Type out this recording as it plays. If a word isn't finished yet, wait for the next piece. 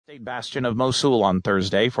state bastion of Mosul on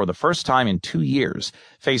Thursday for the first time in 2 years,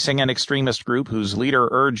 facing an extremist group whose leader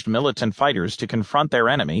urged militant fighters to confront their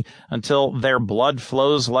enemy until their blood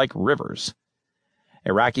flows like rivers.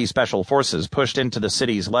 Iraqi special forces pushed into the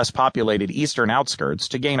city's less populated eastern outskirts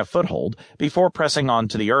to gain a foothold before pressing on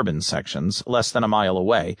to the urban sections less than a mile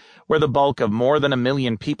away, where the bulk of more than 1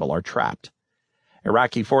 million people are trapped.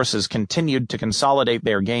 Iraqi forces continued to consolidate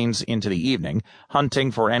their gains into the evening,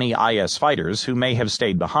 hunting for any IS fighters who may have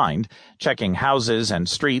stayed behind, checking houses and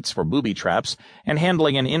streets for booby traps, and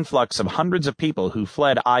handling an influx of hundreds of people who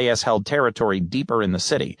fled IS-held territory deeper in the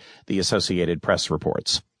city, the Associated Press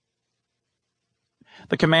reports.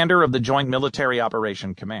 The commander of the Joint Military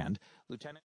Operation Command, Lt.